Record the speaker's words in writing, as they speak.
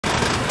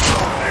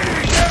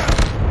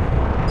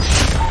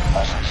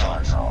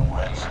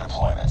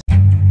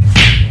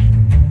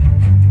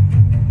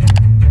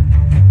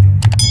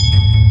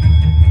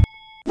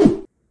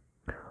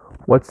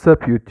What's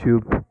up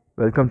YouTube?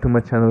 Welcome to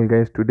my channel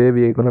guys. Today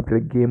we are gonna play a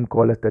game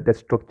called as the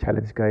Deathstroke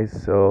challenge guys.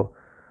 So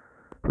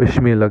wish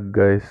me luck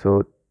guys.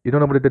 So you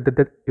don't know about the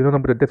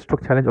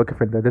Deathstroke challenge? Okay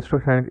fine. The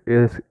Deathstroke challenge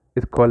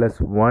is called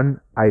as one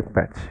eye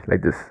patch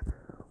like this.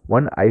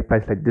 One eye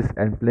patch like this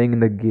and playing in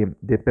the game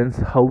depends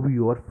how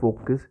you are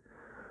focused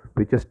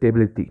with your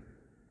stability.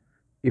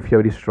 If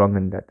you're very strong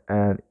in that.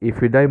 And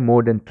if you die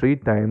more than 3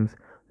 times,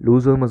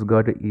 loser must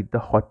gotta eat the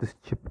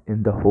hottest chip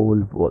in the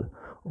whole world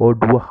or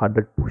do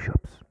 100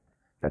 push-ups.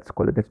 That's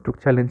called the Deathstroke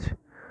challenge.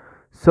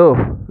 So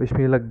wish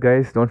me luck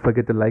guys. Don't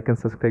forget to like and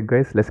subscribe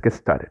guys. Let's get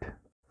started.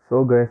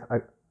 So guys,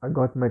 I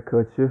got my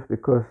kerchief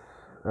because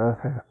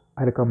I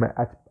had to come my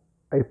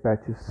eye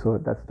patches, so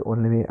that's the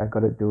only way I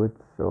gotta do it.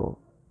 So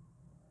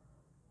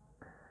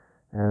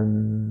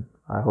and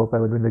I hope I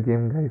would win the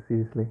game guys.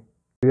 Seriously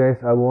guys,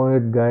 I won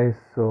it guys,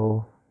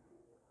 so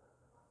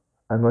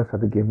I'm gonna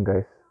start the game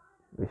guys.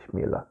 Wish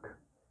me luck.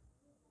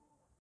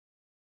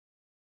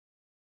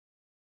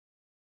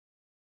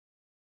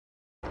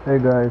 Hey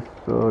guys,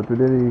 so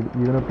today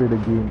we're gonna play the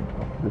game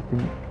of this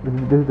thing.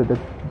 This is the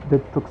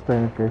Deathstroke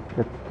style guys.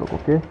 Deathstroke,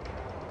 okay?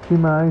 See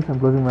my eyes, I'm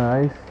closing my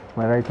eyes,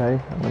 my right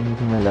eye, I'm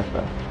using my left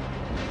eye.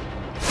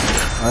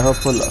 I hope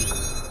for luck.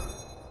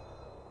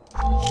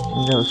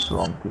 We have a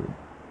strong team.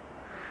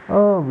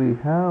 Oh, we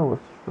have a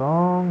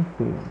strong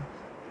team.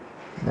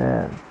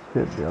 Man,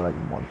 shit, they're like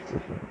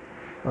monsters.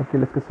 Okay,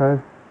 let's get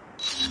started.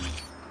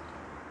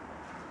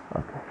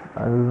 Okay,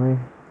 that is me.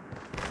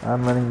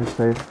 I'm running this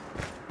side.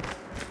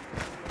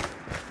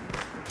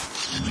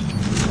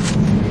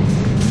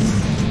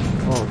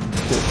 Oh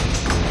shit.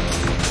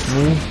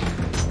 Me.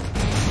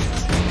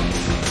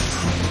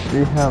 We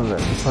have that.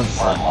 This one's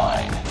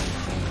fine.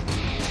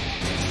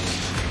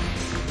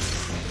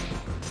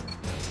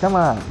 Come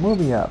on, move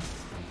me up.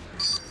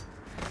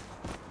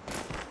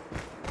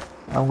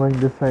 I'm going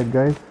this side,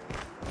 guys.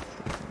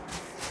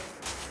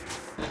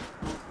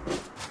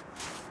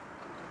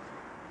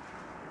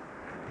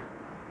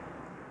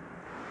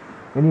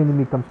 Any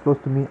enemy comes close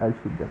to me, I'll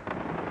shoot them.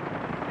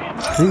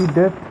 3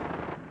 death,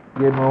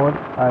 game over.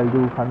 I'll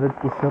do 100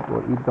 push-up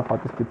or eat the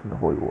hottest chips in the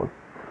whole world.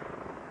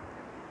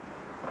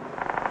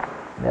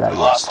 There I go.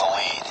 Lost the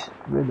lead.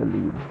 Where's the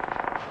lead?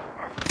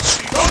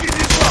 Target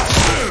this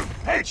one.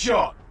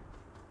 Headshot.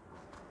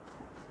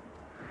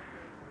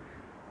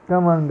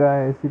 Come on,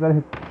 guys. You gotta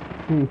hit.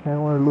 See, I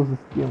don't want to lose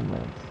this game,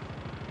 man.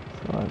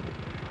 Come on.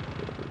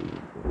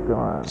 Come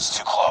on. It's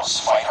too close.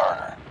 Fight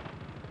harder.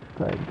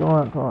 Okay, come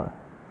on, come on.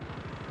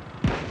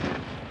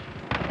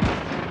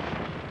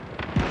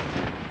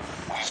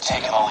 We've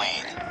taken the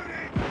lead.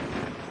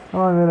 Come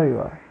on, where are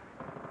you?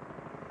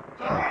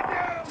 Target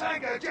down.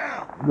 Tango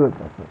down. Good,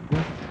 that's right.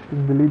 Good.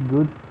 Taking the lead,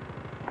 good.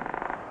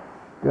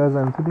 Because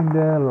I'm sitting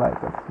there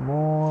like a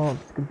small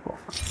chicken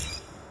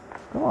box.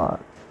 Come on.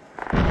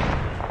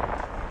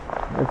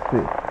 Let's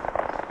see.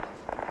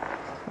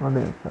 On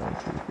the inside.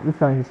 This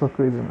time he's so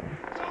crazy, man.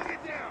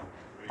 Target down.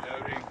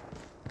 Reloading.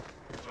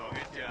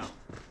 Target down.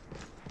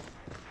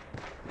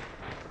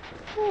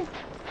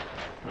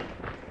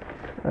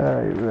 Where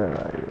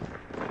are you?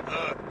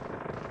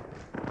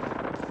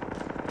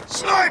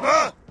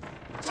 Sniper.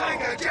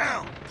 Tango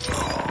down.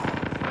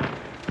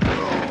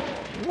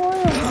 Why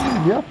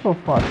are you so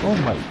fast? Oh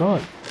my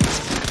god.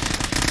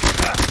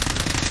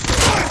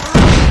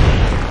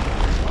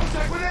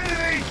 Contact with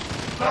enemy.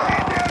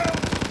 Target down.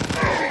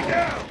 Enemy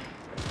down.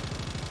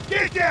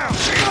 Get down.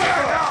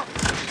 Sniper.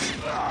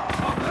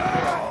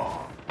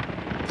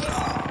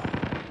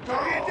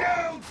 Target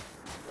down.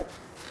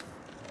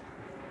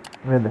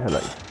 Where the hell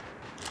are you?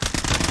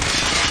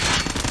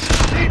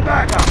 Need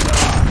backup.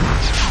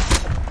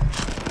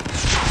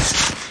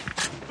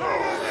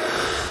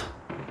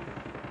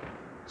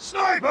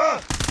 Sniper!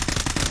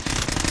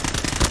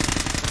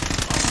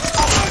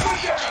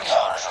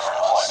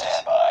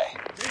 Stand by.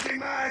 Hitting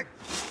mag.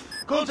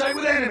 Contact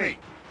with enemy.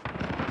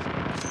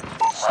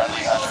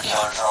 Friendly hunter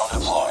killer drone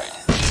deployed.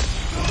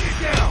 Target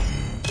down.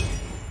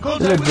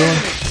 Contact with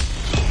enemy.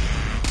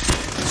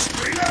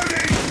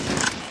 Reloading.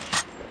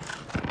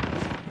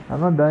 I'm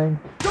not dying.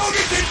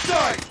 Target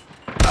inside.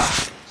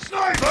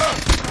 Sniper.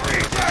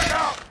 Need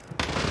backup.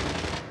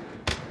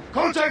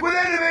 Contact with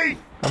enemy.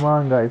 Come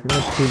on, guys. You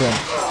must kill them.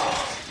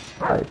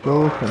 High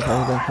close and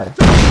high.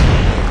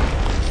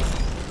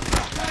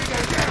 Tango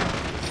down.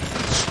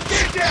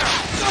 Get down.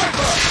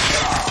 Sniper.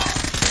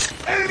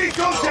 Enemy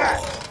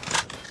contact.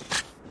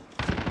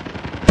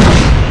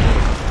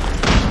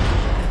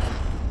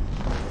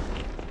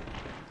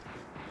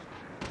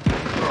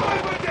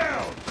 Sniper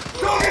down.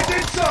 Target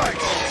inside.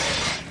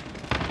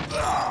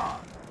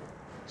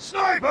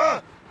 Sniper.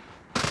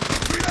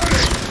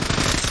 Reloading.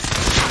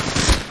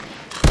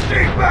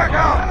 Need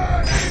backup.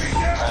 Enemy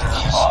down.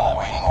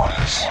 Waiting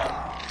orders.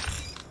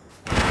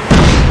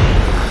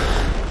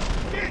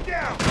 Get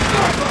down.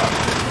 Sniper.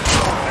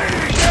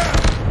 Enemy down.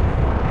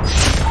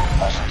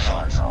 Hunter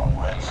killer drone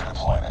ready for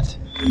deployment.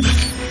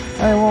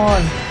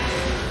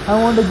 I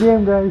won the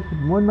game, guys.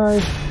 One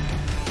night.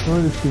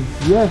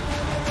 Yes.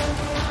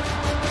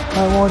 I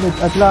won it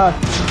at last.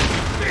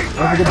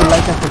 Don't forget to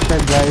like and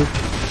subscribe, guys.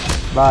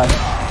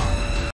 Bye.